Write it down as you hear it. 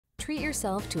Treat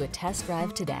yourself to a test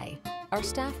drive today. Our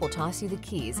staff will toss you the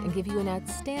keys and give you an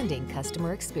outstanding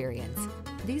customer experience.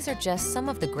 These are just some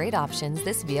of the great options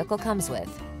this vehicle comes with: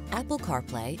 Apple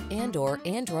CarPlay and/or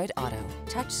Android Auto,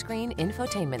 touchscreen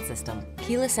infotainment system,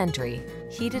 keyless entry,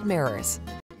 heated mirrors,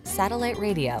 satellite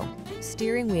radio,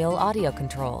 steering wheel audio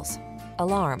controls,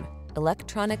 alarm,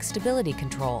 electronic stability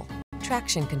control,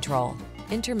 traction control,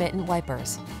 intermittent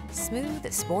wipers.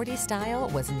 Smooth, sporty style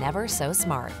was never so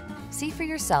smart. See for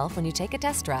yourself when you take a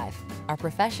test drive. Our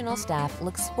professional staff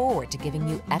looks forward to giving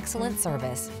you excellent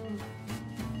service.